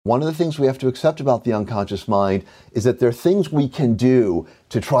One of the things we have to accept about the unconscious mind is that there are things we can do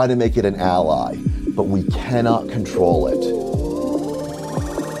to try to make it an ally, but we cannot control it.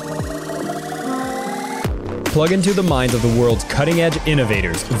 Plug into the minds of the world's cutting-edge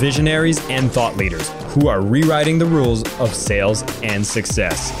innovators, visionaries, and thought leaders who are rewriting the rules of sales and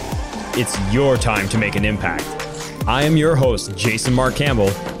success. It's your time to make an impact. I am your host, Jason Mark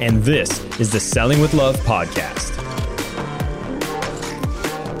Campbell, and this is the Selling with Love podcast.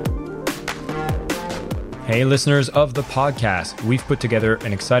 Hey, listeners of the podcast, we've put together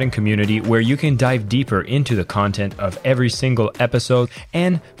an exciting community where you can dive deeper into the content of every single episode.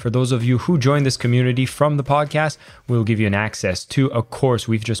 And for those of you who join this community from the podcast, we'll give you an access to a course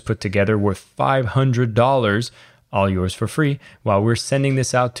we've just put together worth $500, all yours for free, while we're sending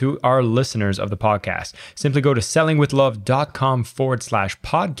this out to our listeners of the podcast. Simply go to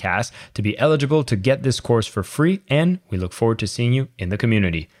sellingwithlove.com/podcast to be eligible to get this course for free. And we look forward to seeing you in the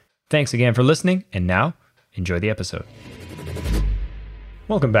community. Thanks again for listening. And now, enjoy the episode.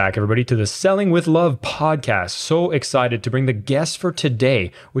 Welcome back, everybody, to the Selling with Love podcast. So excited to bring the guest for today,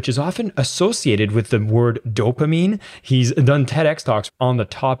 which is often associated with the word dopamine. He's done TEDx talks on the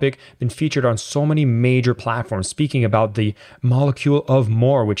topic, been featured on so many major platforms, speaking about the Molecule of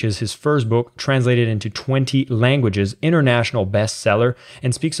More, which is his first book, translated into 20 languages, international bestseller,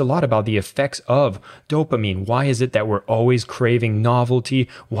 and speaks a lot about the effects of dopamine. Why is it that we're always craving novelty?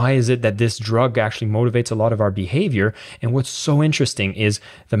 Why is it that this drug actually motivates a lot of our behavior? And what's so interesting is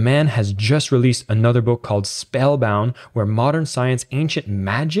the man has just released another book called Spellbound, where modern science, ancient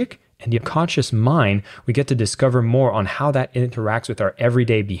magic, and the unconscious mind, we get to discover more on how that interacts with our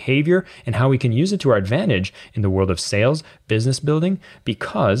everyday behavior and how we can use it to our advantage in the world of sales, business building,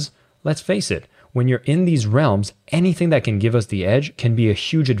 because, let's face it, when you're in these realms, anything that can give us the edge can be a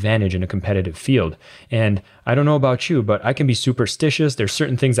huge advantage in a competitive field. And I don't know about you, but I can be superstitious. There's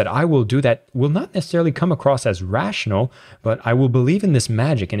certain things that I will do that will not necessarily come across as rational, but I will believe in this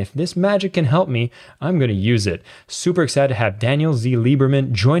magic. And if this magic can help me, I'm going to use it. Super excited to have Daniel Z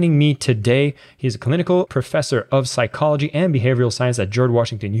Lieberman joining me today. He's a clinical professor of psychology and behavioral science at George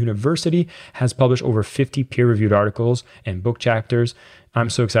Washington University, has published over 50 peer-reviewed articles and book chapters. I'm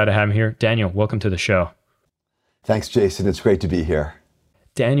so excited to have him here. Daniel, welcome to the show. Thanks, Jason. It's great to be here.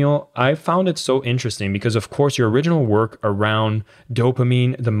 Daniel, I found it so interesting because, of course, your original work around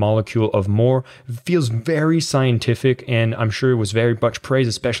dopamine, the molecule of more, feels very scientific, and I'm sure it was very much praised,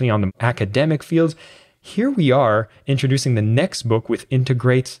 especially on the academic fields. Here we are introducing the next book with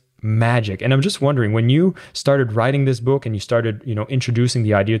integrates magic. And I'm just wondering, when you started writing this book and you started, introducing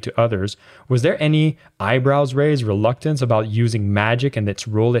the idea to others, was there any eyebrows raised, reluctance about using magic and its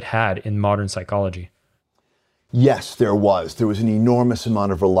role it had in modern psychology? Yes, there was. There was an enormous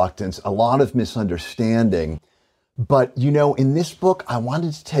amount of reluctance, a lot of misunderstanding. But, in this book, I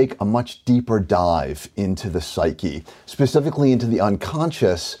wanted to take a much deeper dive into the psyche, specifically into the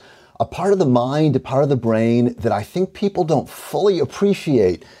unconscious, a part of the mind, a part of the brain that I think people don't fully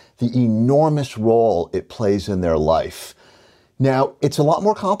appreciate the enormous role it plays in their life. Now, it's a lot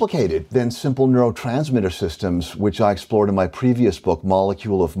more complicated than simple neurotransmitter systems, which I explored in my previous book,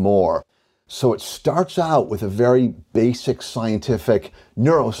 Molecule of More. So it starts out with a very basic scientific,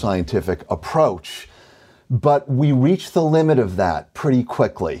 neuroscientific approach, but we reach the limit of that pretty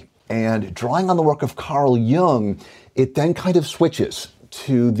quickly. And drawing on the work of Carl Jung, it then kind of switches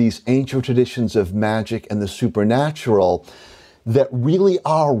to these ancient traditions of magic and the supernatural that really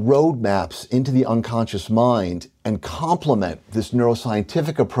are roadmaps into the unconscious mind and complement this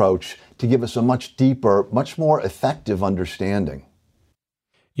neuroscientific approach to give us a much deeper, much more effective understanding.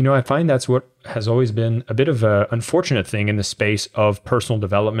 I find that's what has always been a bit of an unfortunate thing in the space of personal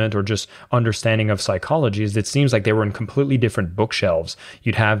development or just understanding of psychology, is it seems like they were in completely different bookshelves.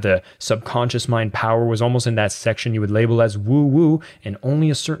 You'd have the subconscious mind power was almost in that section you would label as woo-woo, and only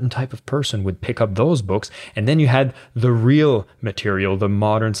a certain type of person would pick up those books. And then you had the real material, the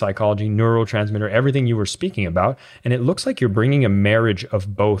modern psychology, neurotransmitter, everything you were speaking about. And it looks like you're bringing a marriage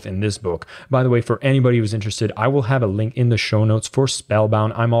of both in this book. By the way, for anybody who's interested, I will have a link in the show notes for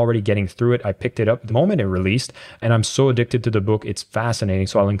Spellbound. I'm already getting through it. I picked it up the moment it released, and I'm so addicted to the book. It's fascinating,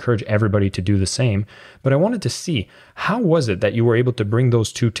 so I'll encourage everybody to do the same. But I wanted to see, how was it that you were able to bring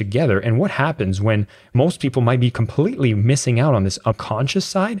those two together, and what happens when most people might be completely missing out on this unconscious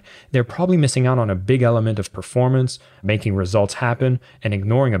side? They're probably missing out on a big element of performance, making results happen, and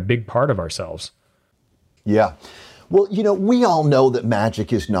ignoring a big part of ourselves. Yeah. Well, we all know that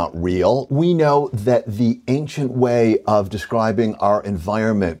magic is not real. We know that the ancient way of describing our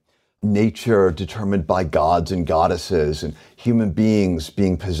environment, nature determined by gods and goddesses, and human beings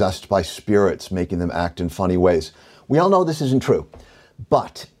being possessed by spirits, making them act in funny ways, we all know this isn't true.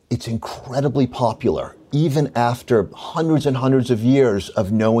 but it's incredibly popular, even after hundreds and hundreds of years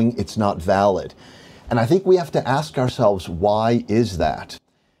of knowing it's not valid. And I think we have to ask ourselves, why is that?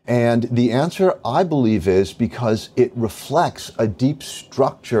 And the answer, I believe, is because it reflects a deep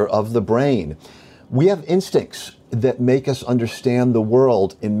structure of the brain. We have instincts that make us understand the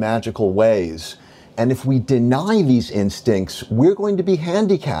world in magical ways. And if we deny these instincts, we're going to be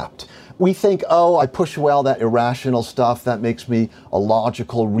handicapped. We think, oh, I push away all that irrational stuff. That makes me a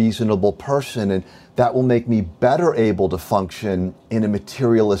logical, reasonable person, and that will make me better able to function in a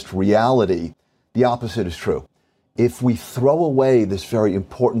materialist reality. The opposite is true. If we throw away this very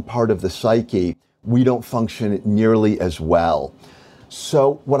important part of the psyche, we don't function nearly as well.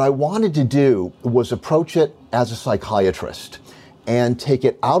 So what I wanted to do was approach it as a psychiatrist and take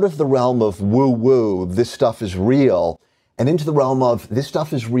it out of the realm of woo-woo, this stuff is real, and into the realm of this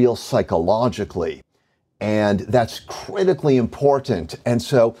stuff is real psychologically. And that's critically important. And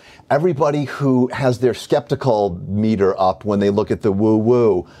so everybody who has their skeptical meter up when they look at the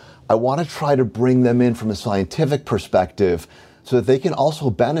woo-woo, I want to try to bring them in from a scientific perspective so that they can also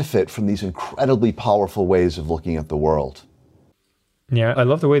benefit from these incredibly powerful ways of looking at the world. Yeah, I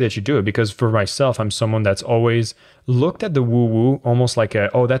love the way that you do it, because for myself, I'm someone that's always looked at the woo-woo almost like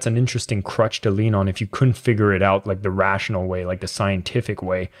that's an interesting crutch to lean on if you couldn't figure it out like the rational way, like the scientific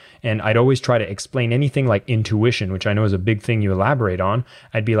way. And I'd always try to explain anything like intuition, which I know is a big thing you elaborate on.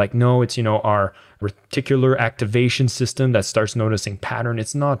 I'd be like, no, it's, our reticular activation system that starts noticing pattern.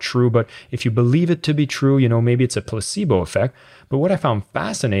 It's not true, but if you believe it to be true, maybe it's a placebo effect. But what I found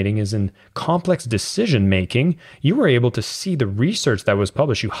fascinating is in complex decision making, you were able to see the research that was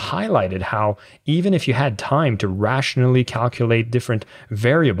published. You highlighted how even if you had time to rationally calculate different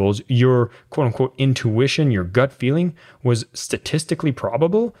variables, your quote unquote intuition, your gut feeling was statistically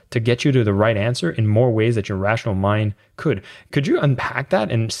probable to get you to the right answer in more ways that your rational mind could. Could you unpack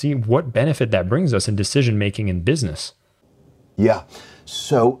that and see what benefit that brings us in decision making in business? Yeah.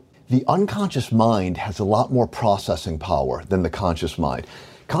 So the unconscious mind has a lot more processing power than the conscious mind.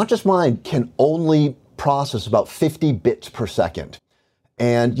 Conscious mind can only process about 50 bits per second.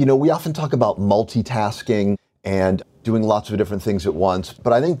 And, we often talk about multitasking and doing lots of different things at once.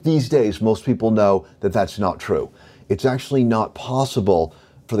 But I think these days, most people know that that's not true. It's actually not possible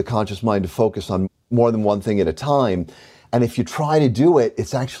for the conscious mind to focus on more than one thing at a time. And if you try to do it,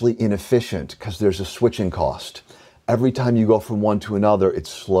 it's actually inefficient because there's a switching cost. Every time you go from one to another, it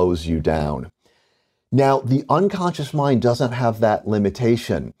slows you down. Now, the unconscious mind doesn't have that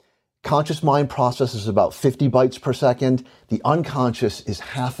limitation. Conscious mind processes about 50 bytes per second. The unconscious is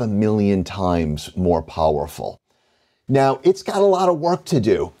 500,000 times more powerful. Now, it's got a lot of work to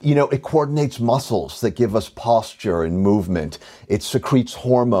do. It coordinates muscles that give us posture and movement. It secretes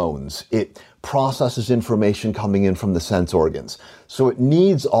hormones. It processes information coming in from the sense organs. So it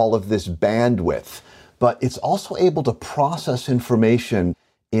needs all of this bandwidth, but it's also able to process information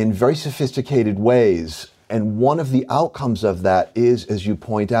in very sophisticated ways. And one of the outcomes of that is, as you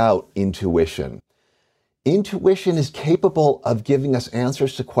point out, intuition. Intuition is capable of giving us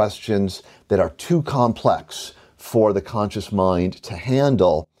answers to questions that are too complex for the conscious mind to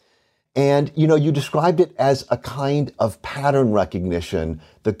handle. And, you described it as a kind of pattern recognition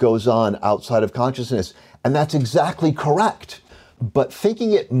that goes on outside of consciousness. And that's exactly correct. But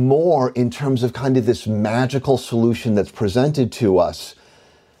thinking it more in terms of kind of this magical solution that's presented to us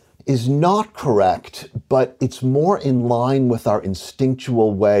is not correct, but it's more in line with our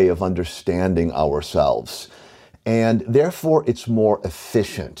instinctual way of understanding ourselves. And therefore, it's more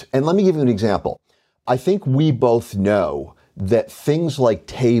efficient. And let me give you an example. I think we both know that things like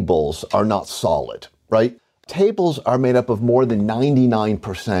tables are not solid, right? Tables are made up of more than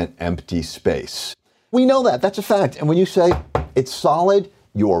 99% empty space. We know that. That's a fact. And when you say it's solid,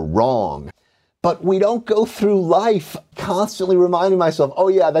 you're wrong. But we don't go through life constantly reminding myself, oh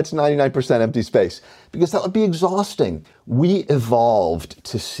yeah, that's 99% empty space, because that would be exhausting. We evolved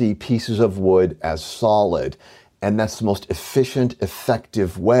to see pieces of wood as solid, and that's the most efficient,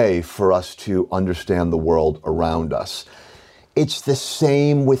 effective way for us to understand the world around us. It's the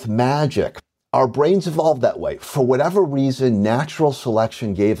same with magic. Our brains evolved that way. For whatever reason, natural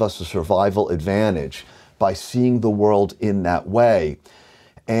selection gave us a survival advantage by seeing the world in that way.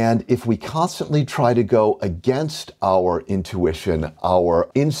 And if we constantly try to go against our intuition, our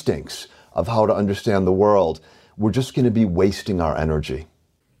instincts of how to understand the world, we're just going to be wasting our energy.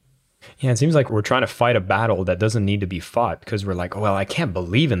 Yeah, it seems like we're trying to fight a battle that doesn't need to be fought because we're like, well, I can't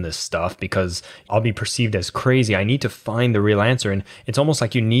believe in this stuff because I'll be perceived as crazy. I need to find the real answer. And it's almost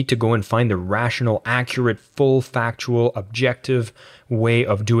like you need to go and find the rational, accurate, full, factual, objective way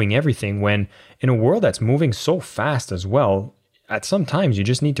of doing everything when in a world that's moving so fast as well, at some times you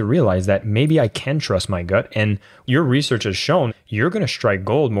just need to realize that maybe I can trust my gut. And your research has shown you're going to strike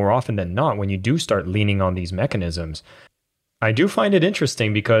gold more often than not when you do start leaning on these mechanisms. I do find it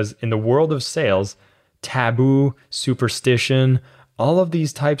interesting because in the world of sales, taboo, superstition, all of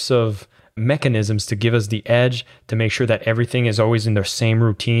these types of mechanisms to give us the edge, to make sure that everything is always in their same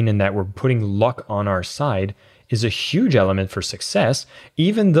routine and that we're putting luck on our side, is a huge element for success,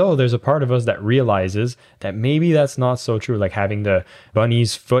 even though there's a part of us that realizes that maybe that's not so true, like having the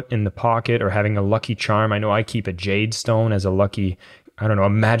bunny's foot in the pocket or having a lucky charm. I know I keep a jade stone as a lucky, a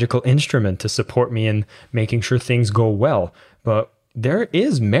magical instrument to support me in making sure things go well. But there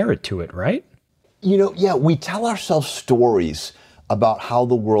is merit to it, right? Yeah, we tell ourselves stories about how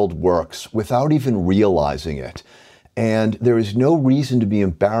the world works without even realizing it. And there is no reason to be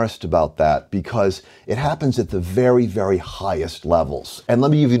embarrassed about that because it happens at the very, very highest levels. And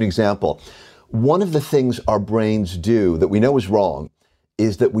let me give you an example. One of the things our brains do that we know is wrong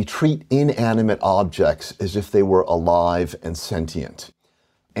is that we treat inanimate objects as if they were alive and sentient.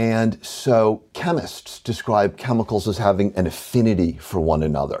 And so chemists describe chemicals as having an affinity for one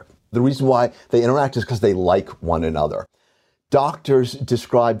another. The reason why they interact is because they like one another. Doctors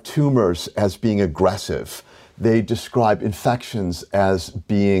describe tumors as being aggressive. They describe infections as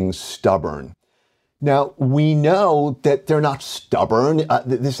being stubborn. Now, we know that they're not stubborn.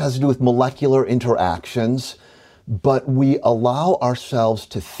 This has to do with molecular interactions, but we allow ourselves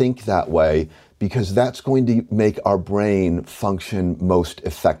to think that way because that's going to make our brain function most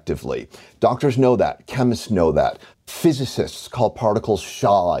effectively. Doctors know that. Chemists know that. Physicists call particles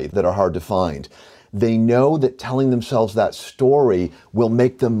shy that are hard to find. They know that telling themselves that story will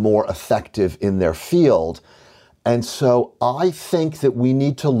make them more effective in their field. And so I think that we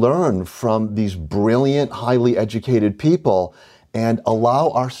need to learn from these brilliant, highly educated people and allow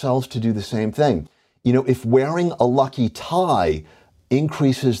ourselves to do the same thing. If wearing a lucky tie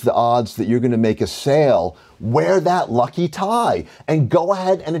increases the odds that you're going to make a sale, wear that lucky tie and go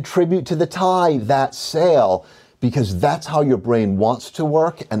ahead and attribute to the tie that sale, because that's how your brain wants to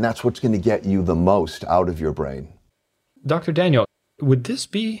work, and that's what's going to get you the most out of your brain. Dr. Daniel, would this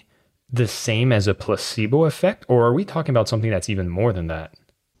be the same as a placebo effect, or are we talking about something that's even more than that?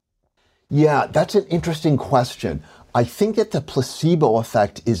 Yeah, that's an interesting question. I think that the placebo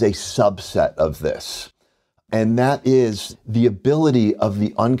effect is a subset of this, and that is the ability of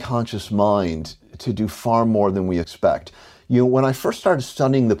the unconscious mind to do far more than we expect. When I first started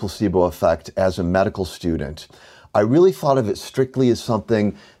studying the placebo effect as a medical student, I really thought of it strictly as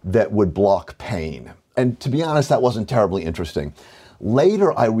something that would block pain. And to be honest, that wasn't terribly interesting.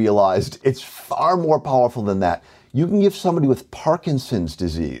 Later, I realized it's far more powerful than that. You can give somebody with Parkinson's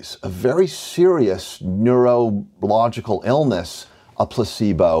disease, a very serious neurological illness, a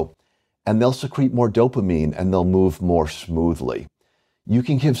placebo, and they'll secrete more dopamine and they'll move more smoothly. You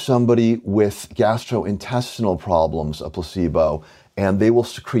can give somebody with gastrointestinal problems a placebo, and they will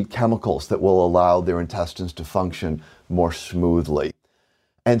secrete chemicals that will allow their intestines to function more smoothly.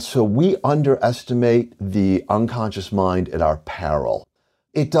 And so we underestimate the unconscious mind at our peril.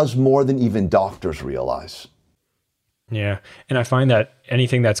 It does more than even doctors realize. Yeah. And I find that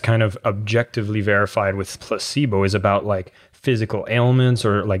anything that's kind of objectively verified with placebo is about like physical ailments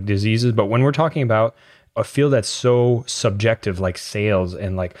or like diseases. But when we're talking about a field that's so subjective, like sales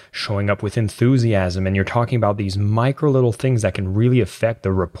and like showing up with enthusiasm, and you're talking about these micro little things that can really affect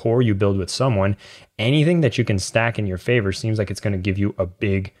the rapport you build with someone, anything that you can stack in your favor seems like it's going to give you a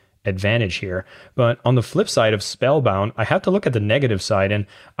big advantage here. But on the flip side of Spellbound, I have to look at the negative side, and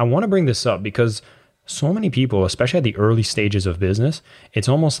I want to bring this up because so many people, especially at the early stages of business, it's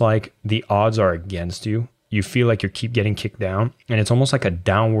almost like the odds are against you. You feel like you keep getting kicked down, and it's almost like a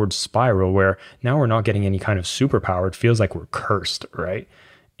downward spiral where now we're not getting any kind of superpower. It feels like we're cursed, right?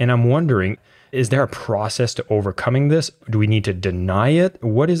 And I'm wondering, is there a process to overcoming this? Do we need to deny it?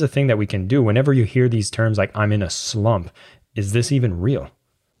 What is the thing that we can do whenever you hear these terms like I'm in a slump? Is this even real?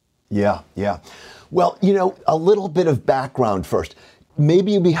 Yeah. Well, a little bit of background first.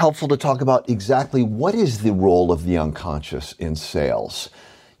 Maybe it'd be helpful to talk about exactly what is the role of the unconscious in sales.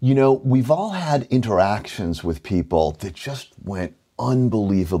 We've all had interactions with people that just went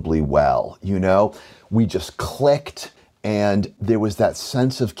unbelievably well. We just clicked and there was that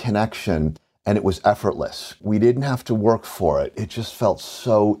sense of connection and it was effortless. We didn't have to work for it. It just felt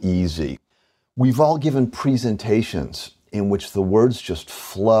so easy. We've all given presentations in which the words just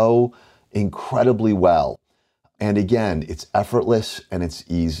flow incredibly well. And again, it's effortless and it's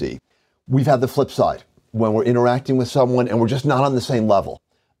easy. We've had the flip side when we're interacting with someone and we're just not on the same level.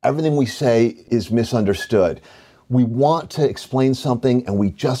 Everything we say is misunderstood. We want to explain something and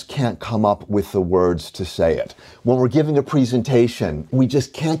we just can't come up with the words to say it. When we're giving a presentation, we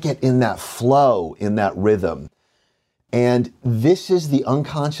just can't get in that flow, in that rhythm. And this is the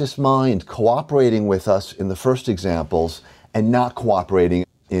unconscious mind cooperating with us in the first examples and not cooperating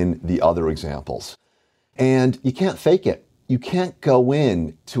in the other examples. And you can't fake it. You can't go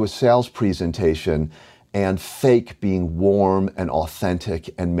in to a sales presentation and fake being warm and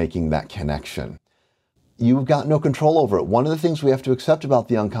authentic and making that connection. You've got no control over it. One of the things we have to accept about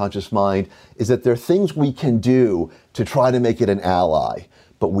the unconscious mind is that there are things we can do to try to make it an ally,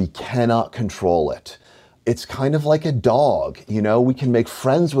 but we cannot control it. It's kind of like a dog. We can make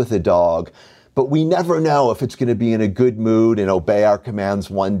friends with a dog, but we never know if it's going to be in a good mood and obey our commands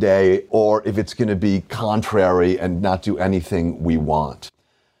one day, or if it's going to be contrary and not do anything we want.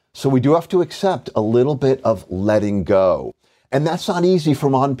 So we do have to accept a little bit of letting go. And that's not easy for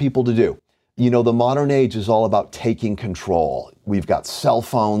modern people to do. The modern age is all about taking control. We've got cell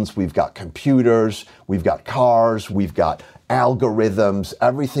phones, we've got computers, we've got cars, we've got algorithms,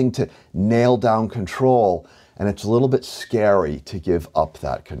 everything to nail down control. And it's a little bit scary to give up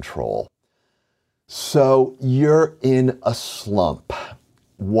that control. So you're in a slump.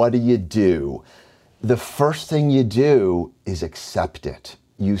 What do? The first thing you do is accept it.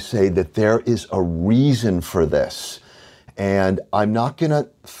 You say that there is a reason for this. And I'm not going to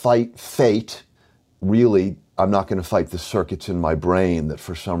fight fate. Really, I'm not going to fight the circuits in my brain that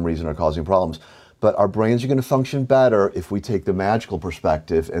for some reason are causing problems. But our brains are going to function better if we take the magical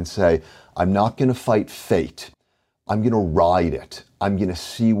perspective and say, I'm not going to fight fate. I'm going to ride it. I'm going to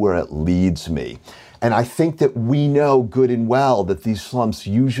see where it leads me. And I think that we know good and well that these slumps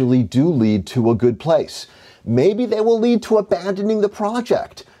usually do lead to a good place. Maybe they will lead to abandoning the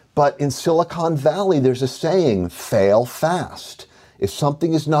project. But in Silicon Valley, there's a saying, fail fast. If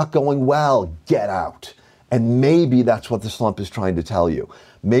something is not going well, get out. And maybe that's what the slump is trying to tell you.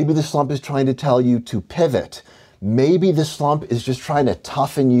 Maybe the slump is trying to tell you to pivot. Maybe the slump is just trying to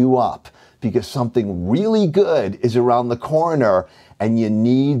toughen you up because something really good is around the corner and you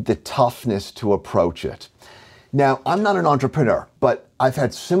need the toughness to approach it. Now, I'm not an entrepreneur, but I've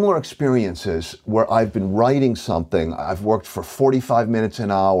had similar experiences where I've been writing something, I've worked for 45 minutes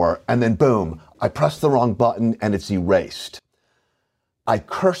an hour, and then boom, I press the wrong button and it's erased. I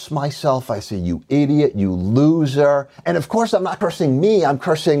curse myself, I say, you idiot, you loser. And of course, I'm not cursing me, I'm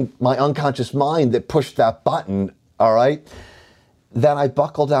cursing my unconscious mind that pushed that button, all right? Then I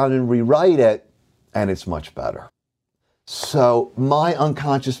buckle down and rewrite it, and it's much better. So my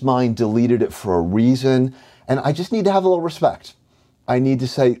unconscious mind deleted it for a reason. And I just need to have a little respect. I need to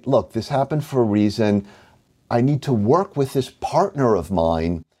say, look, this happened for a reason. I need to work with this partner of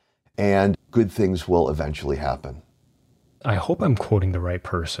mine and good things will eventually happen. I hope I'm quoting the right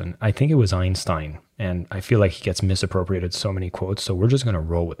person. I think it was Einstein, and I feel like he gets misappropriated so many quotes, so we're just going to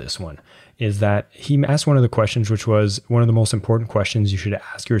roll with this one, is that he asked one of the questions, which was one of the most important questions you should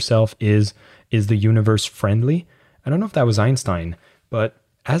ask yourself is the universe friendly? I don't know if that was Einstein, but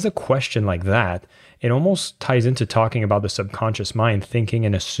as a question like that, it almost ties into talking about the subconscious mind, thinking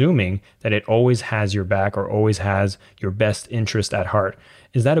and assuming that it always has your back or always has your best interest at heart.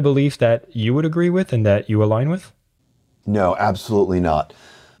 Is that a belief that you would agree with and that you align with? No, absolutely not.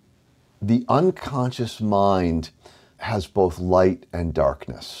 The unconscious mind has both light and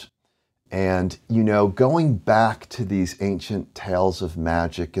darkness. And, going back to these ancient tales of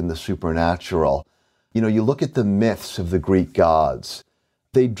magic and the supernatural, you look at the myths of the Greek gods.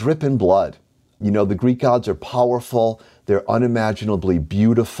 They drip in blood. The Greek gods are powerful. They're unimaginably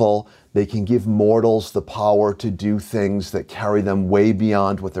beautiful. They can give mortals the power to do things that carry them way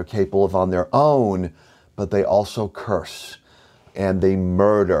beyond what they're capable of on their own, but they also curse and they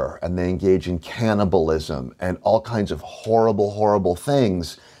murder and they engage in cannibalism and all kinds of horrible, horrible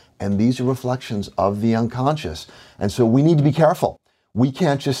things. And these are reflections of the unconscious. And so we need to be careful. We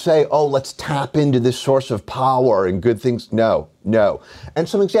can't just say, oh, let's tap into this source of power and good things. No. And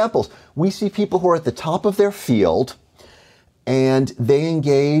some examples. We see people who are at the top of their field and they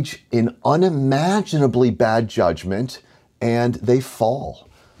engage in unimaginably bad judgment and they fall.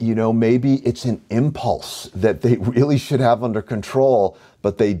 Maybe it's an impulse that they really should have under control,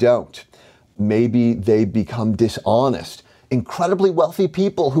 but they don't. Maybe they become dishonest. Incredibly wealthy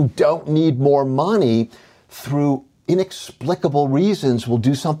people who don't need more money through inexplicable reasons will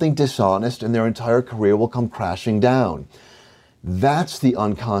do something dishonest and their entire career will come crashing down. That's the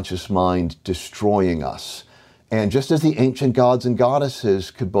unconscious mind destroying us. And just as the ancient gods and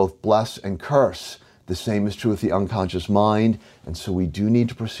goddesses could both bless and curse, the same is true with the unconscious mind. And so we do need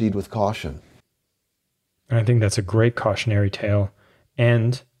to proceed with caution. I think that's a great cautionary tale.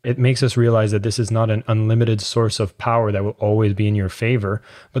 And It makes us realize that this is not an unlimited source of power that will always be in your favor,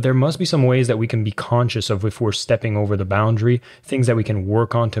 but there must be some ways that we can be conscious of if we're stepping over the boundary, things that we can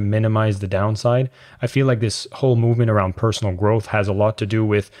work on to minimize the downside. I feel like this whole movement around personal growth has a lot to do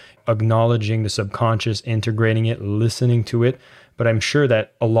with acknowledging the subconscious, integrating it, listening to it. But I'm sure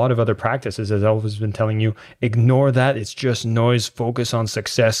that a lot of other practices, as Elf has been telling you, ignore that. It's just noise. Focus on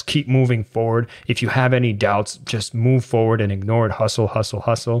success. Keep moving forward. If you have any doubts, just move forward and ignore it. Hustle, hustle,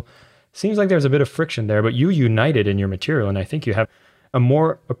 hustle. Seems like there's a bit of friction there, but you united in your material, and I think you have a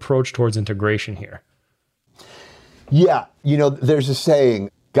more approach towards integration here. Yeah, there's a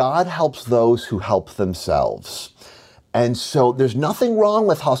saying, God helps those who help themselves. And so there's nothing wrong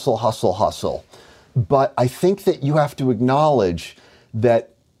with hustle, hustle, hustle. But I think that you have to acknowledge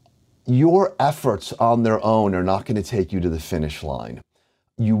that your efforts on their own are not going to take you to the finish line.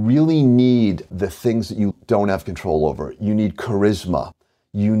 You really need the things that you don't have control over. You need charisma.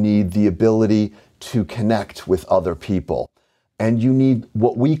 You need the ability to connect with other people. And you need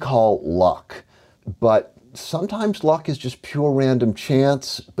what we call luck. But sometimes luck is just pure random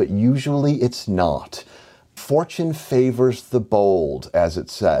chance, but usually it's not. Fortune favors the bold, as it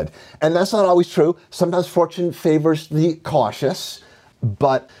said. And that's not always true. Sometimes fortune favors the cautious.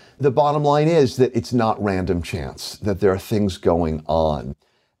 But the bottom line is that it's not random chance, that there are things going on.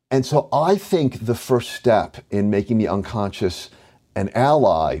 And so I think the first step in making the unconscious an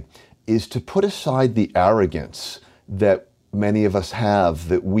ally is to put aside the arrogance that many of us have,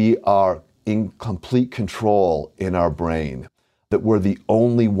 that we are in complete control in our brain, that we're the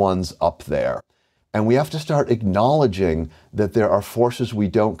only ones up there. And we have to start acknowledging that there are forces we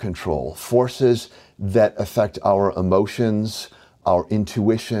don't control, forces that affect our emotions, our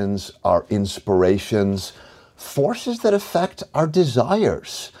intuitions, our inspirations, forces that affect our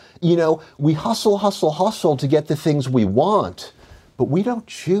desires. We hustle, hustle, hustle to get the things we want, but we don't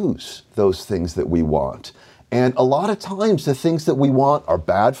choose those things that we want. And a lot of times the things that we want are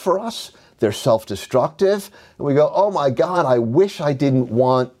bad for us. They're self-destructive. And we go, oh my God, I wish I didn't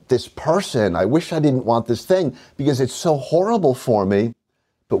want this person. I wish I didn't want this thing because it's so horrible for me,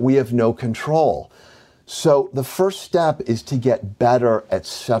 but we have no control. So the first step is to get better at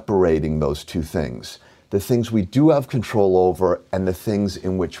separating those two things. The things we do have control over and the things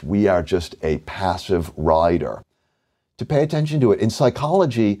in which we are just a passive rider. To pay attention to it. In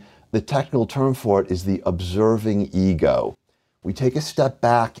psychology, the technical term for it is the observing ego. We take a step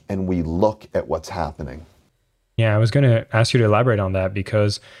back and we look at what's happening. Yeah, I was going to ask you to elaborate on that,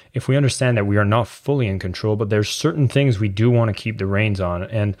 because if we understand that we are not fully in control, but there's certain things we do want to keep the reins on.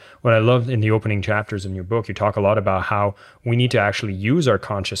 And what I love in the opening chapters in your book, you talk a lot about how we need to actually use our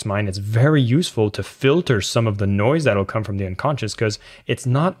conscious mind. It's very useful to filter some of the noise that'll come from the unconscious, because it's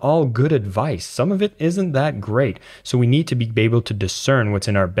not all good advice. Some of it isn't that great. So we need to be able to discern what's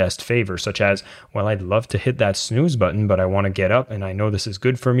in our best favor, such as, well, I'd love to hit that snooze button, but I want to get up and I know this is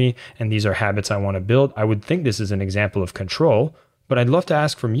good for me. And these are habits I want to build. I would think this is an example of control, but I'd love to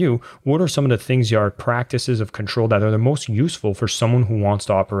ask from you, what are some of the things, your practices of control that are the most useful for someone who wants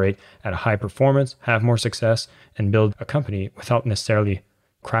to operate at a high performance, have more success, and build a company without necessarily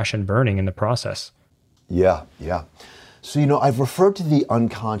crash and burning in the process? Yeah. So, I've referred to the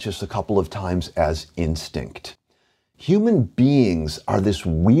unconscious a couple of times as instinct. Human beings are this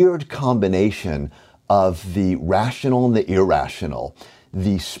weird combination of the rational and the irrational,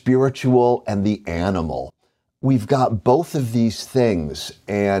 the spiritual and the animal. We've got both of these things,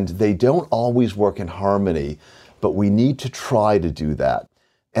 and they don't always work in harmony, but we need to try to do that.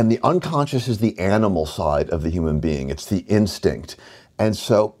 And the unconscious is the animal side of the human being. It's the instinct. And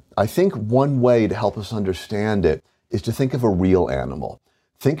so I think one way to help us understand it is to think of a real animal.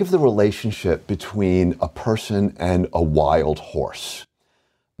 Think of the relationship between a person and a wild horse.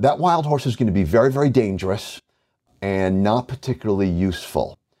 That wild horse is going to be very, very dangerous and not particularly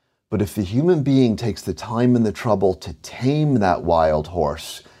useful. But if the human being takes the time and the trouble to tame that wild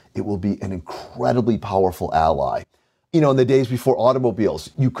horse, it will be an incredibly powerful ally. In the days before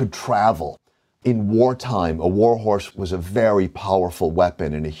automobiles, you could travel. In wartime, a war horse was a very powerful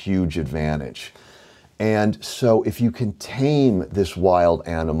weapon and a huge advantage. And so if you can tame this wild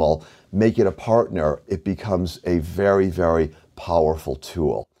animal, make it a partner, it becomes a very, very powerful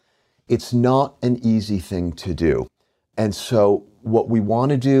tool. It's not an easy thing to do. And so what we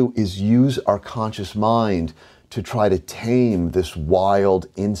want to do is use our conscious mind to try to tame this wild,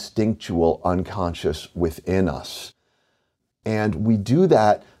 instinctual unconscious within us. And we do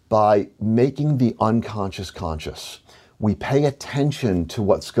that by making the unconscious conscious. We pay attention to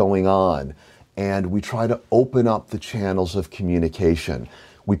what's going on, and we try to open up the channels of communication.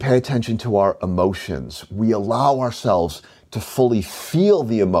 We pay attention to our emotions. We allow ourselves to fully feel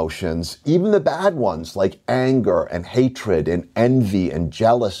the emotions, even the bad ones like anger and hatred and envy and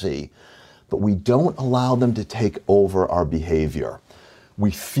jealousy, but we don't allow them to take over our behavior.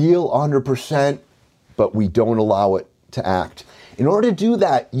 We feel 100%, but we don't allow it to act. In order to do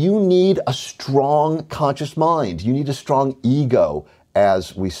that, you need a strong conscious mind. You need a strong ego,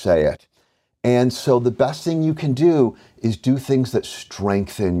 as we say it. And so the best thing you can do is do things that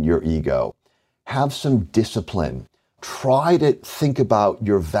strengthen your ego. Have some discipline. Try to think about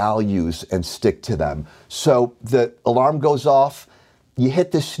your values and stick to them. So the alarm goes off, you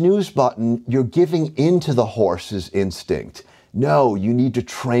hit the snooze button, you're giving into the horse's instinct. No, you need to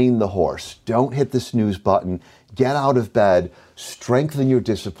train the horse. Don't hit the snooze button. Get out of bed, strengthen your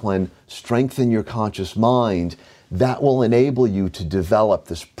discipline, strengthen your conscious mind. That will enable you to develop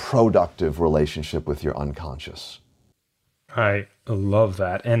this productive relationship with your unconscious. I love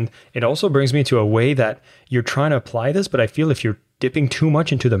that. And it also brings me to a way that you're trying to apply this, but I feel if you're dipping too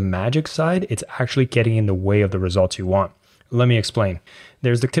much into the magic side, it's actually getting in the way of the results you want. Let me explain.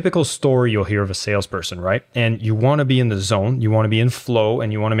 There's the typical story you'll hear of a salesperson, right? And you want to be in the zone, you want to be in flow,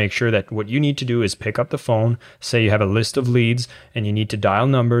 and you want to make sure that what you need to do is pick up the phone, say you have a list of leads, and you need to dial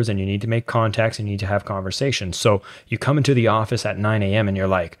numbers, and you need to make contacts, and you need to have conversations. So you come into the office at 9 a.m. and you're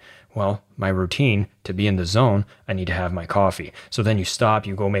like, well, my routine to be in the zone, I need to have my coffee. So then you stop,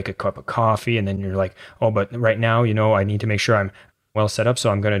 you go make a cup of coffee, and then you're like, oh, but right now, I need to make sure I'm well set up. So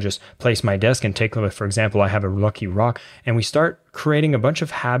I'm going to just place my desk and take, for example, I have a Lucky Rock, and we start creating a bunch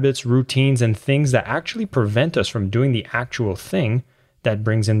of habits, routines, and things that actually prevent us from doing the actual thing that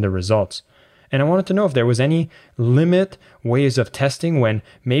brings in the results. And I wanted to know if there was any limit ways of testing when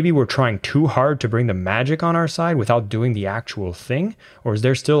maybe we're trying too hard to bring the magic on our side without doing the actual thing, or is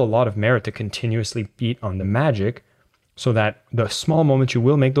there still a lot of merit to continuously beat on the magic so that the small moments you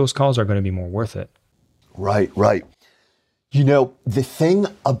will make those calls are going to be more worth it? Right. The thing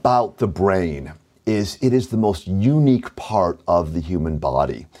about the brain is it is the most unique part of the human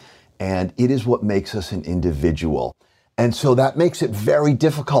body, and it is what makes us an individual. And so that makes it very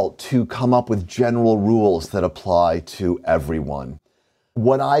difficult to come up with general rules that apply to everyone.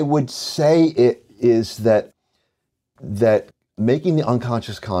 What I would say is that making the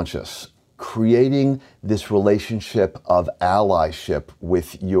unconscious conscious, creating this relationship of allyship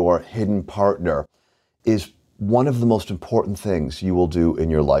with your hidden partner is one of the most important things you will do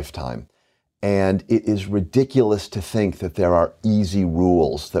in your lifetime. And it is ridiculous to think that there are easy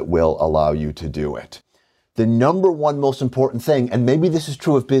rules that will allow you to do it. The number one most important thing, and maybe this is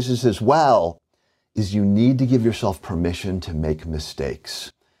true of business as well, is you need to give yourself permission to make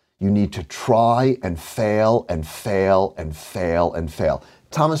mistakes. You need to try and fail and fail and fail and fail.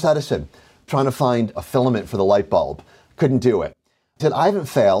 Thomas Edison, trying to find a filament for the light bulb, couldn't do it. He said, I haven't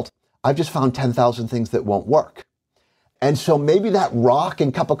failed. I've just found 10,000 things that won't work. And so maybe that rock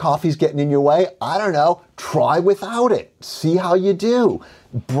and cup of coffee is getting in your way. I don't know. Try without it. See how you do.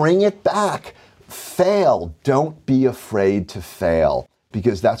 Bring it back. Fail. Don't be afraid to fail,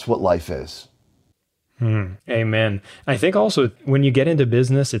 because that's what life is. Amen. I think also when you get into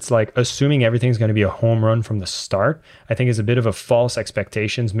business, it's like assuming everything's going to be a home run from the start. I think is a bit of a false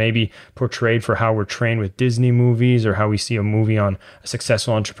expectations, maybe portrayed for how we're trained with Disney movies or how we see a movie on a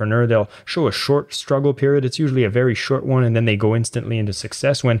successful entrepreneur. They'll show a short struggle period. It's usually a very short one, and then they go instantly into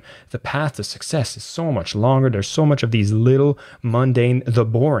success, when the path to success is so much longer. There's so much of these little mundane, the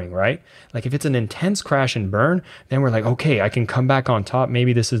boring, right? Like if it's an intense crash and burn, then we're like, okay, I can come back on top.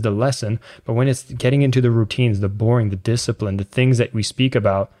 Maybe this is the lesson. But when it's getting into the routines, the boring, the discipline, the things that we speak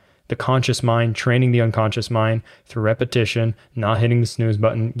about, the conscious mind, training the unconscious mind through repetition, not hitting the snooze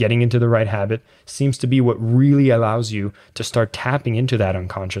button, getting into the right habit, seems to be what really allows you to start tapping into that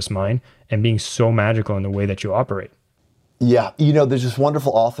unconscious mind and being so magical in the way that you operate. Yeah, there's this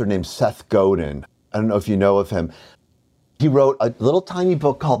wonderful author named Seth Godin. I don't know if you know of him. He wrote a little tiny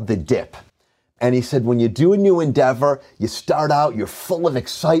book called The Dip. And he said, when you do a new endeavor, you start out, you're full of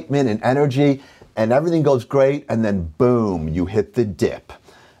excitement and energy, and everything goes great, and then boom, you hit the dip.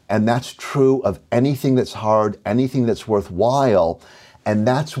 And that's true of anything that's hard, anything that's worthwhile. And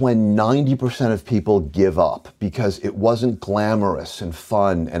that's when 90% of people give up, because it wasn't glamorous and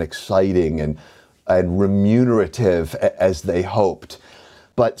fun and exciting and remunerative as they hoped.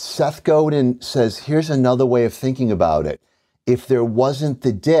 But Seth Godin says, here's another way of thinking about it. If there wasn't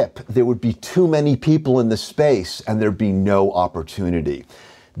the dip, there would be too many people in the space and there'd be no opportunity.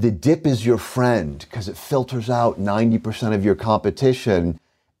 The dip is your friend because it filters out 90% of your competition.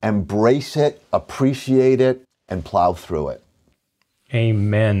 Embrace it, appreciate it, and plow through it.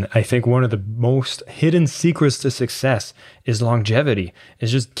 Amen. I think one of the most hidden secrets to success is longevity,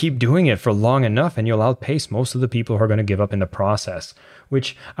 is just keep doing it for long enough and you'll outpace most of the people who are going to give up in the process,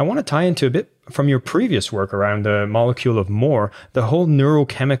 which I want to tie into a bit from your previous work around the molecule of more, the whole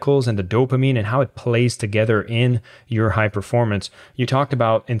neurochemicals and the dopamine and how it plays together in your high performance. You talked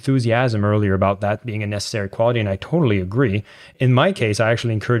about enthusiasm earlier, about that being a necessary quality, and I totally agree. In my case, I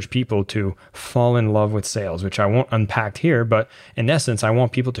actually encourage people to fall in love with sales, which I won't unpack here, but in essence, I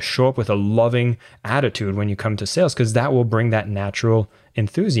want people to show up with a loving attitude when you come to sales, because that will bring that natural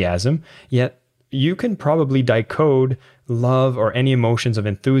enthusiasm. Yet you can probably decode love or any emotions of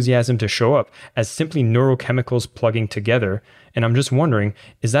enthusiasm to show up as simply neurochemicals plugging together. And I'm just wondering,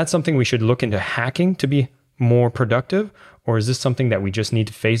 is that something we should look into hacking to be more productive? Or is this something that we just need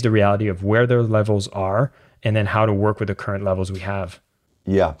to face the reality of where their levels are and then how to work with the current levels we have?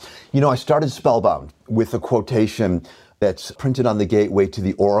 Yeah. I started Spellbound with a quotation that's printed on the gateway to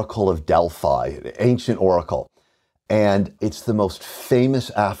the Oracle of Delphi, an ancient oracle. And it's the most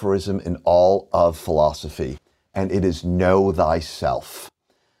famous aphorism in all of philosophy. And it is know thyself.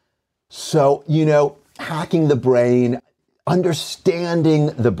 So, hacking the brain, understanding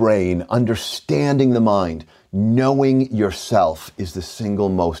the mind, knowing yourself is the single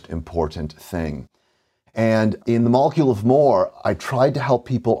most important thing. And in the molecule of more, I tried to help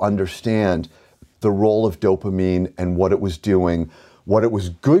people understand the role of dopamine and what it was doing, what it was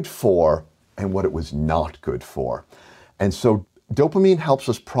good for, and what it was not good for. And so dopamine helps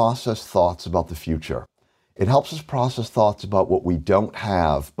us process thoughts about the future. It helps us process thoughts about what we don't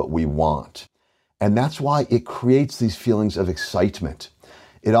have, but we want. And that's why it creates these feelings of excitement.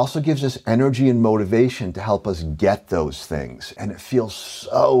 It also gives us energy and motivation to help us get those things. And it feels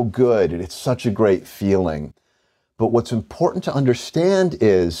so good, and it's such a great feeling. But what's important to understand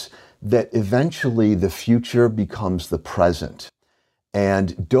is that eventually the future becomes the present.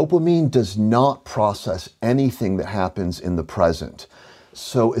 And dopamine does not process anything that happens in the present.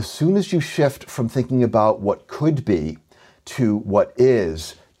 So as soon as you shift from thinking about what could be to what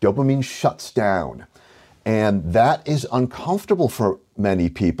is, dopamine shuts down. And that is uncomfortable for many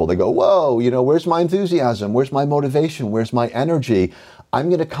people. They go, whoa, where's my enthusiasm? Where's my motivation? Where's my energy? I'm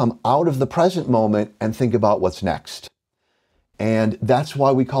going to come out of the present moment and think about what's next. And that's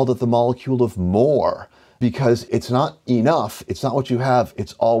why we called it the molecule of more, because it's not enough. It's not what you have.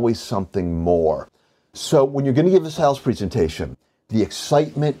 It's always something more. So when you're going to give a sales presentation, the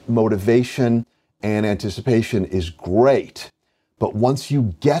excitement, motivation, and anticipation is great. But once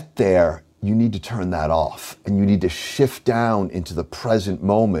you get there, you need to turn that off, and you need to shift down into the present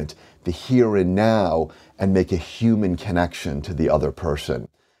moment, the here and now, and make a human connection to the other person.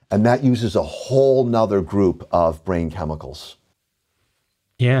 And that uses a whole nother group of brain chemicals.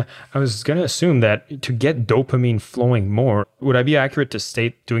 Yeah, I was going to assume that to get dopamine flowing more, would I be accurate to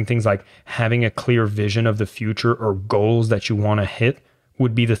state doing things like having a clear vision of the future or goals that you want to hit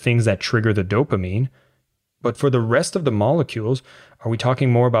would be the things that trigger the dopamine? But for the rest of the molecules, are we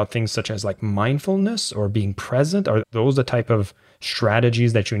talking more about things such as like mindfulness or being present? Are those the type of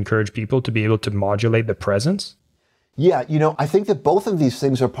strategies that you encourage people to be able to modulate the presence? Yeah, I think that both of these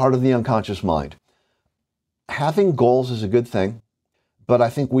things are part of the unconscious mind. Having goals is a good thing. But I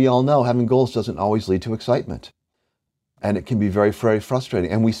think we all know having goals doesn't always lead to excitement. And it can be very, very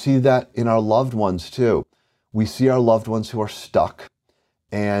frustrating. And we see that in our loved ones too. We see our loved ones who are stuck,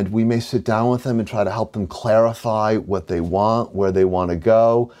 and we may sit down with them and try to help them clarify what they want, where they want to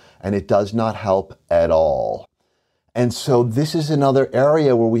go, and it does not help at all. And so this is another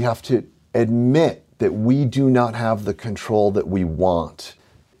area where we have to admit that we do not have the control that we want.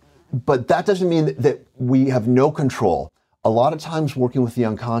 But that doesn't mean that we have no control. A lot of times working with the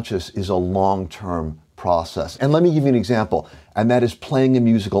unconscious is a long-term process. And let me give you an example, and that is playing a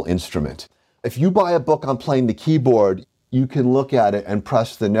musical instrument. If you buy a book on playing the keyboard, you can look at it and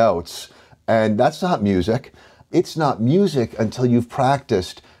press the notes, and that's not music. It's not music until you've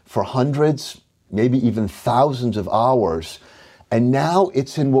practiced for hundreds, maybe even thousands of hours, and now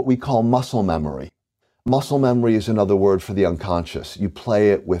it's in what we call muscle memory. Muscle memory is another word for the unconscious. You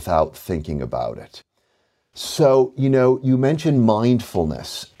play it without thinking about it. So, you mentioned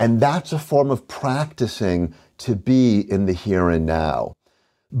mindfulness, and that's a form of practicing to be in the here and now.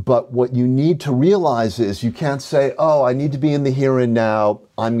 But what you need to realize is you can't say, oh, I need to be in the here and now,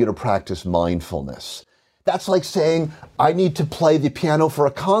 I'm going to practice mindfulness. That's like saying, I need to play the piano for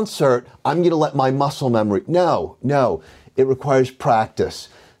a concert, I'm going to let my muscle memory. No, it requires practice.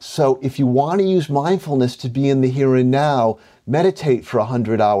 So if you want to use mindfulness to be in the here and now, meditate for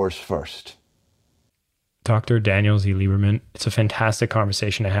 100 hours first. Dr. Daniel Z. Lieberman, it's a fantastic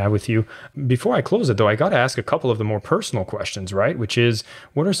conversation to have with you. Before I close it, though, I got to ask a couple of the more personal questions, right? Which is,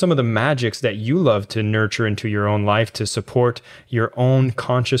 what are some of the magics that you love to nurture into your own life to support your own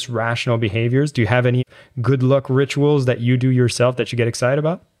conscious, rational behaviors? Do you have any good luck rituals that you do yourself that you get excited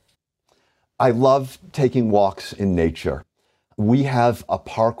about? I love taking walks in nature. We have a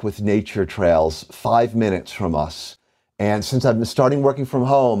park with nature trails 5 minutes from us. And since I've been starting working from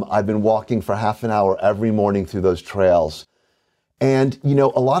home, I've been walking for half an hour every morning through those trails. And,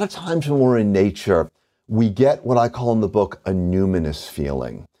 a lot of times when we're in nature, we get what I call in the book a numinous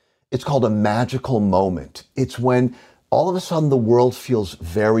feeling. It's called a magical moment. It's when all of a sudden the world feels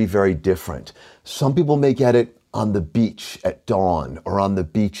very, very different. Some people may get it on the beach at dawn or on the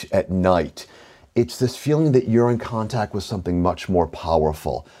beach at night. It's this feeling that you're in contact with something much more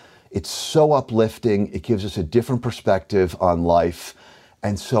powerful. It's so uplifting. It gives us a different perspective on life.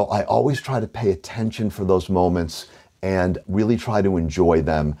 And so I always try to pay attention for those moments and really try to enjoy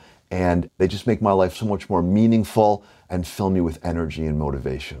them. And they just make my life so much more meaningful and fill me with energy and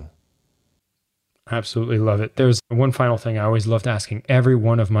motivation. Absolutely love it. There's one final thing I always loved asking every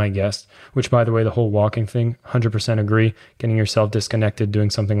one of my guests, which, by the way, the whole walking thing, 100% agree, getting yourself disconnected, doing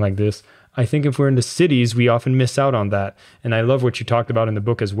something like this. I think if we're in the cities, we often miss out on that. And I love what you talked about in the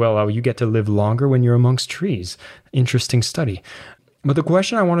book as well, how you get to live longer when you're amongst trees. Interesting study. But the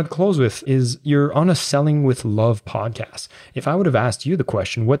question I wanted to close with is, you're on a Selling with Love podcast. If I would have asked you the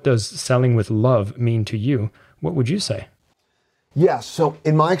question, what does selling with love mean to you? What would you say? Yes. So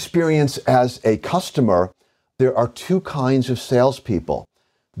in my experience as a customer, there are two kinds of salespeople.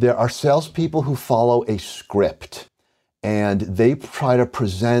 There are salespeople who follow a script and they try to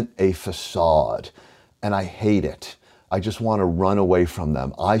present a facade, and I hate it. I just want to run away from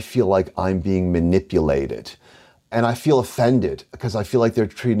them. I feel like I'm being manipulated, and I feel offended because I feel like they're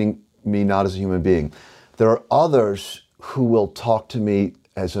treating me not as a human being. There are others who will talk to me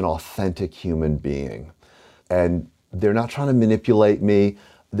as an authentic human being, and they're not trying to manipulate me.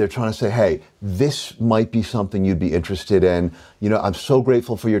 They're trying to say, hey, this might be something you'd be interested in. I'm so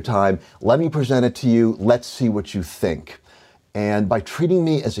grateful for your time. Let me present it to you. Let's see what you think. And by treating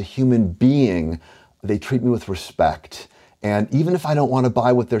me as a human being, they treat me with respect. And even if I don't want to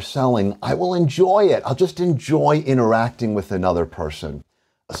buy what they're selling, I will enjoy it. I'll just enjoy interacting with another person.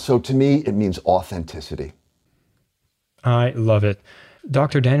 So to me, it means authenticity. I love it.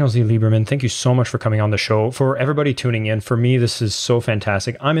 Dr. Daniel Z. Lieberman, thank you so much for coming on the show. For everybody tuning in, for me, this is so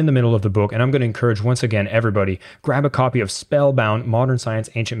fantastic. I'm in the middle of the book, and I'm going to encourage, once again, everybody, grab a copy of Spellbound, Modern Science,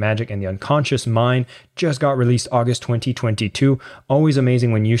 Ancient Magic, and the Unconscious Mind. Just got released August 2022. Always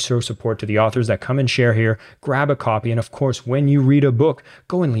amazing when you show support to the authors that come and share here. Grab a copy, and of course, when you read a book,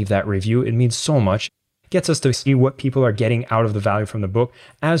 go and leave that review. It means so much. Gets us to see what people are getting out of the value from the book.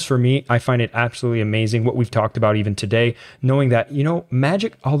 As for me, I find it absolutely amazing what we've talked about even today, knowing that,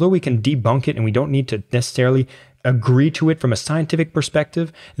 magic, although we can debunk it and we don't need to necessarily agree to it from a scientific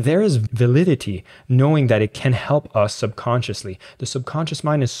perspective, there is validity knowing that it can help us subconsciously. The subconscious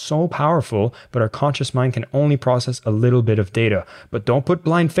mind is so powerful, but our conscious mind can only process a little bit of data. But don't put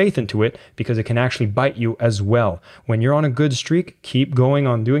blind faith into it, because it can actually bite you as well. When you're on a good streak, keep going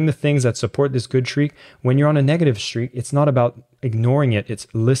on doing the things that support this good streak. When you're on a negative streak, it's not about ignoring it, it's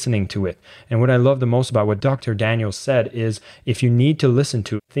listening to it. And what I love the most about what Dr. Daniel said is, if you need to listen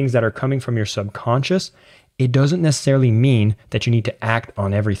to things that are coming from your subconscious, it doesn't necessarily mean that you need to act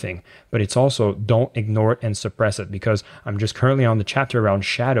on everything, but it's also don't ignore it and suppress it, because I'm just currently on the chapter around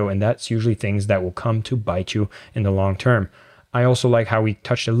shadow, and that's usually things that will come to bite you in the long term. I also like how we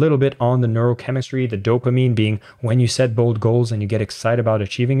touched a little bit on the neurochemistry, the dopamine being when you set bold goals and you get excited about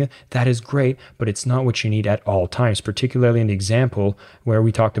achieving it. That is great, but it's not what you need at all times, particularly in the example where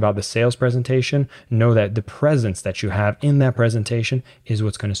we talked about the sales presentation. Know that the presence that you have in that presentation is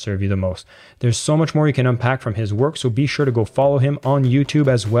what's going to serve you the most. There's so much more you can unpack from his work, so be sure to go follow him on YouTube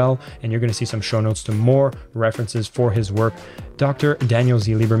as well, and you're going to see some show notes to more references for his work. Dr. Daniel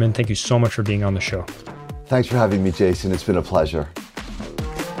Z. Lieberman, thank you so much for being on the show. Thanks for having me, Jason. It's been a pleasure.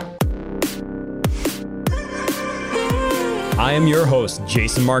 I am your host,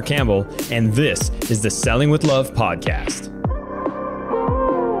 Jason Mark Campbell, and this is the Selling with Love podcast.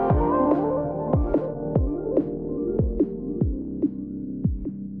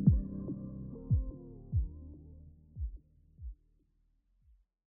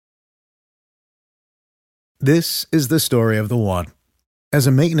 This is the story of the one. As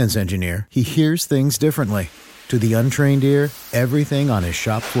a maintenance engineer, he hears things differently. To the untrained ear, everything on his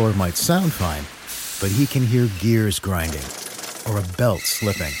shop floor might sound fine, but he can hear gears grinding or a belt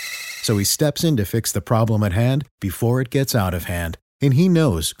slipping. So he steps in to fix the problem at hand before it gets out of hand. And he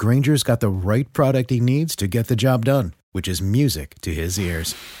knows Granger's got the right product he needs to get the job done, which is music to his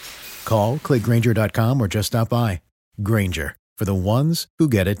ears. Call, click Grainger.com, or just stop by. Grainger, for the ones who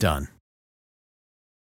get it done.